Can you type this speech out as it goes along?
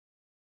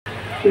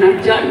ना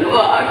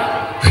जानवर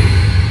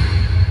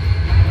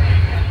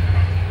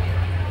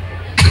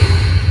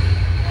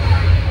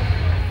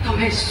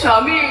तुम्हें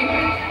स्वामी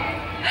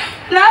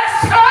ना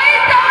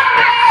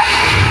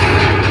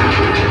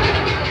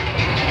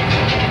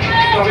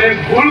तुम्हें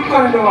भूल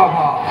कहल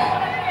बाबा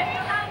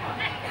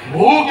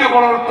मु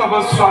केवल तम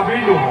स्वामी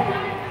नुह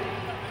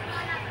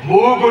मु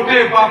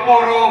गोटे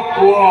बापर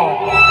पुओ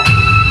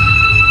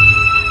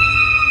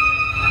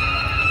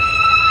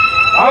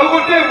आउ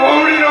गोटे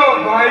भौणीर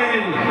भाई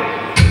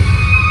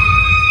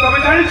तमे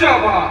जानिछ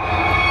बा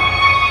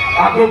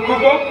आगको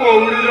मो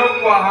भौणीर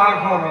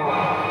बाहाघर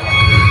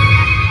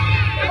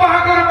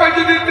बाहाघर पाई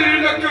जदि 3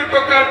 लाख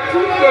टका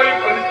चुकाई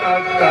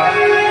परिता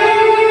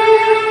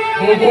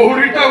मो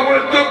भौणीटा हुए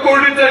तो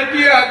कोड़ी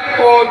जाइकी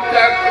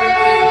आत्महत्या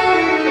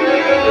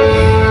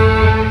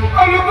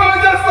अनुकूल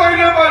जा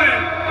सही पारी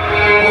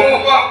ओ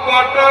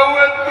बापाटा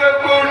हुए तो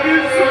कोड़ी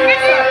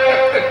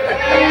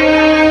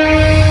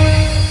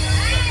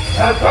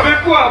तमें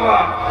कुआबा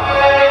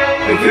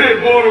इतने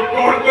बोर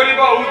कौन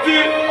करीबा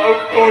उचित और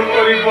कौन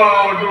करीबा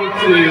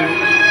अनुचित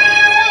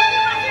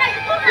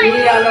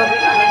ये आलोक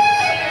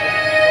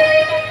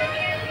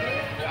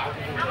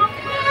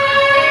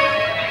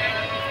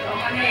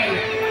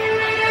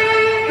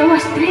तुम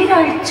स्त्री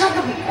इच्छा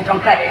तो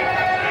टंका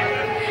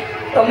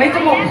तुम्हें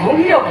तुम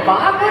भौणीर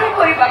बाहाघर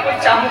करने को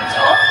चाहूच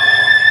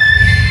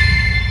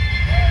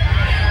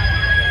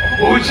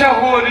बुझा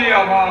होनी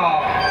आभा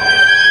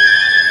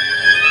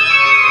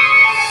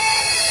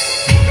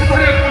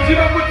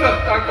बुझा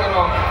चेष्टा कर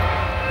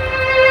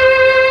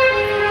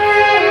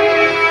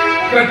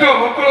पेट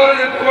भोकल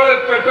जो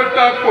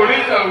पेटा पड़ी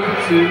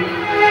जाऊँगी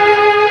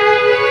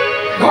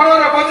घर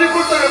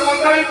बजीपुटर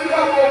बंधाई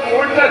मो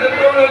भौणीटा जो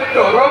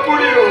डर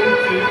पड़ी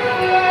रोचे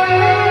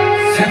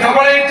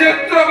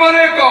चित्र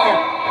बने कौन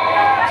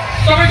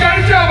तमें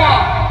जानी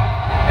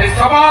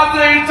समाज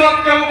इज्जत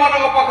के मान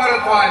पाखे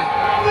थाए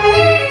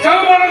जो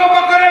मान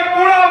पाखे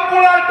पुड़ा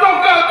पुड़ा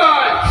टंका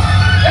थाए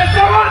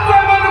समाज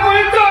को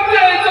इज्जत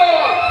दिया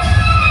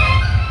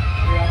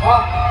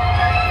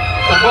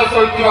तम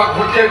सहित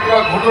घटे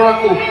घटना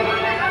को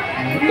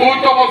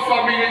तुम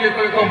स्वामी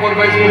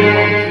कंप्रोमाइज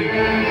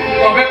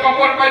तमें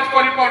कंप्रोमाइज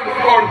कर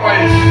कौन पाई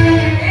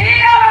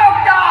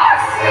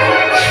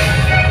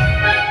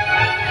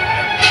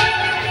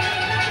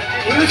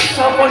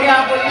सबड़िया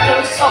बोली जो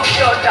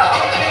शब्दटा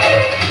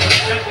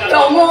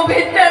तुम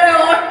भीतर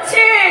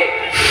अच्छी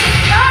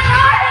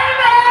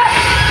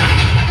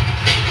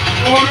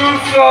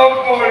पुरुष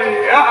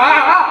बढ़िया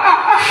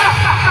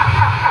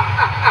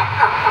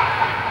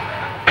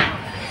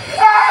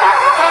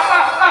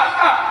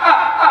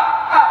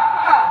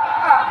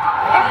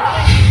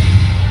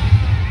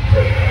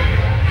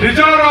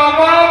निजर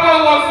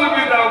अभाव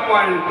असुविधा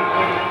पाई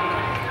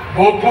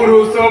वो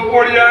पुरुष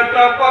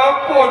पड़ियाटा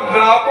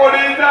पंद्रा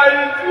पड़ी जाए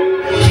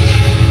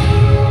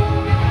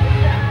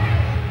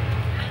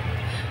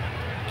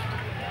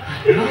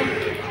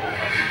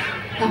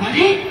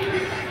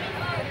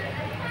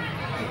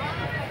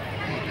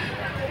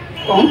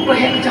कौन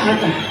कहे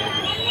चाहता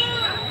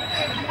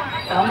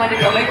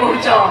तमें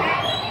कहूच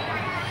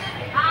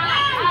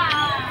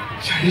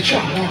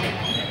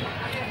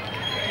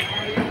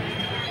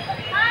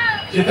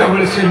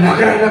जिते से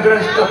नगरा नगरा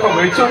स्टक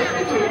बैच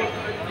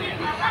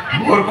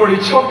मोर कोई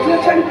छपला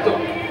जानी तो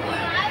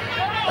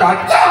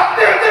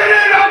चाहते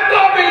तेरे रक्त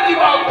में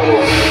जीवाको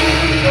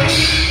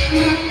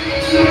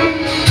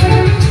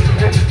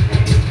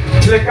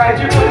ले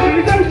काजी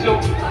पड़ी जानिछो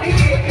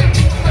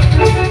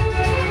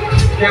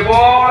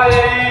केवल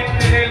एई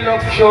 3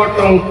 लाख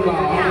टंका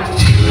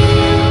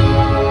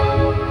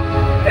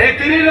ए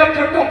 3 लाख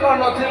टंका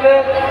नथिले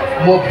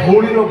मो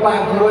भौणीर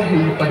बाहाघर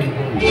हेई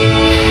परिबो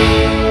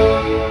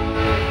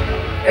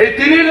ए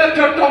 3 लाख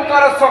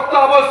टंकार सख्त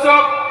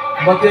आवश्यक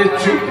मते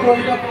चुप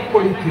रहिबा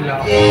पड़िथिला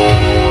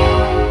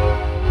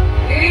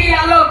ए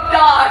आलोक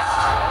दास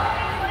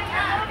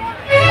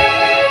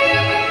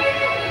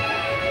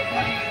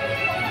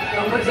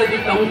तुम जदि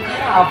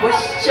टंकार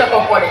आवश्यक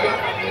पड़े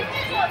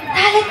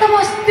ताले तुम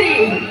स्त्री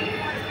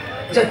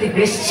जदि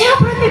बेश्या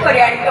प्रति करी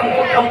आनी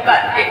तुमको टंका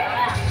दे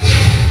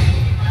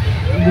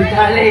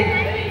ताले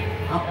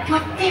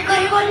आपत्ति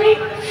करबनी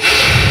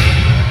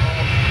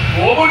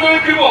ओ बोल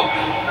किबो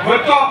मैं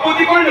तो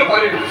आपत्ति कर न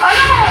पारे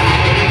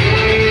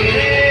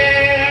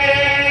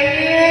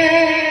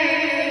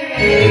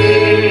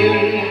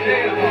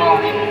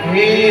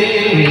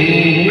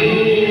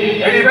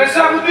एडी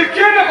वैसा बुद्धि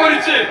क्यों न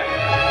करिছে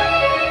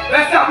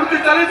वैसा बुद्धि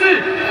चलेছি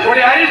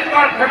ओडी आइस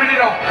कार्ड फैमिली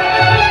रो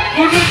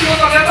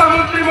दुर्नीतिगत नेता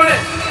मंत्री बने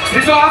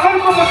निज आसन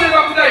को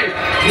बसेगा बुझाई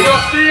निज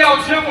स्त्री और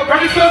झियो को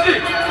भेटिछती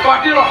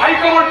पार्टी रो हाई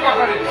कमांड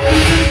पाखरे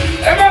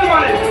एमएल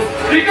माने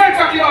टिकट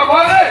काटिया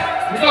बारे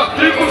निज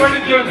स्त्री को भेटि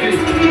दियंती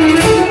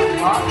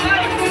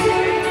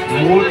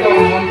मो तो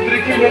मंत्री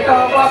की नेता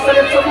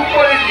आवासरे सब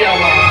कर दिया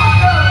बा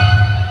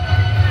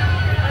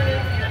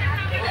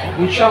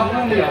बुझा हो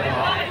लिया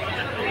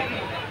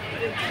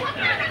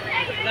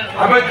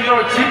आमे दिनो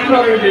ठीक न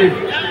रही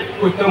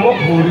कोई तुम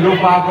भौणीर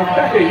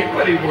बाहाघरटा हेई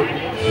परिबो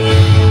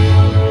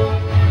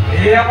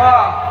ए बा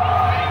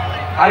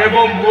अरे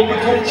वो मुख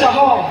थोड़ी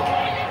चाहो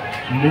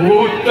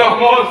मुँह तो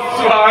हो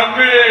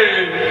स्वामी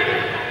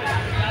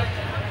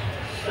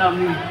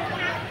स्वामी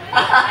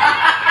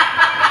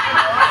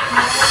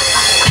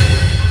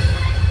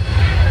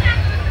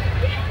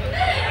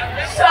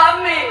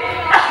स्वामी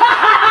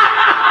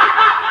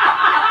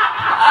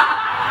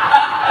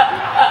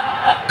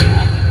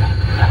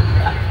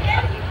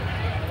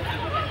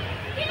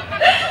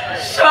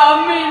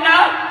स्वामी ना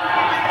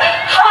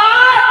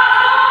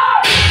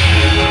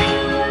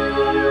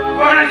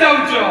कौन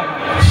जाऊँ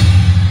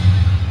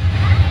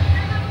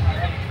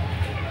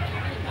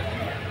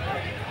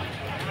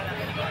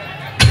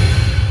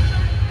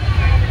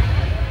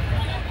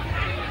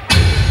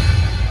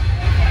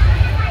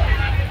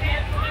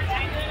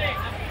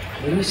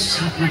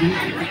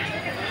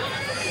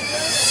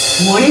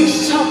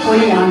मनीष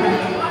परियान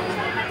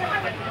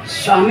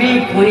स्वामी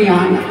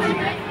परियान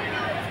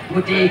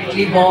गोटे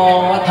क्लीब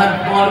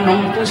धर्म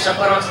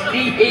नंपुषकर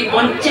स्त्री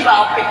बंचा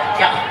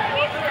अपेक्षा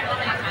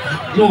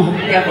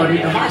आत्महत्या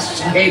करदेवा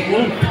 100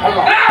 गुण भल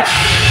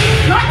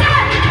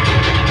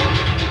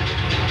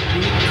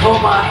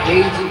विधवा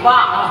होइजिबा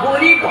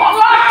आहुरी भल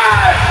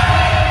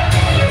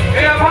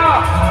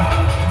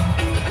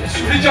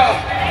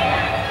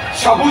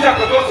सबू जाक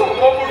दोष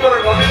मो मुंडर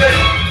नदी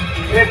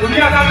ए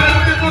दुनिया दाने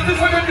मुझे दोषी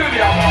समझ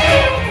लिया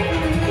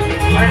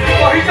अरे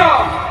कही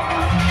जाओ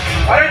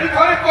अरे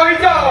थोड़े कही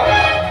जाओ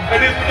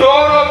अरे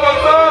तोर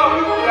दोष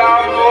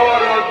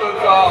रामोर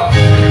दोष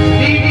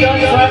निज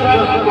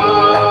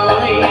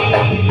सर्वमाई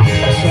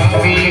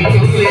स्वामी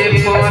तुले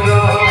पर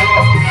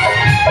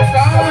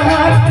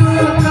कहा तू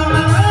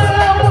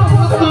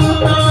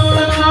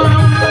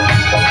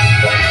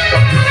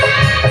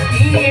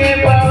ये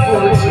बाबू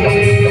जी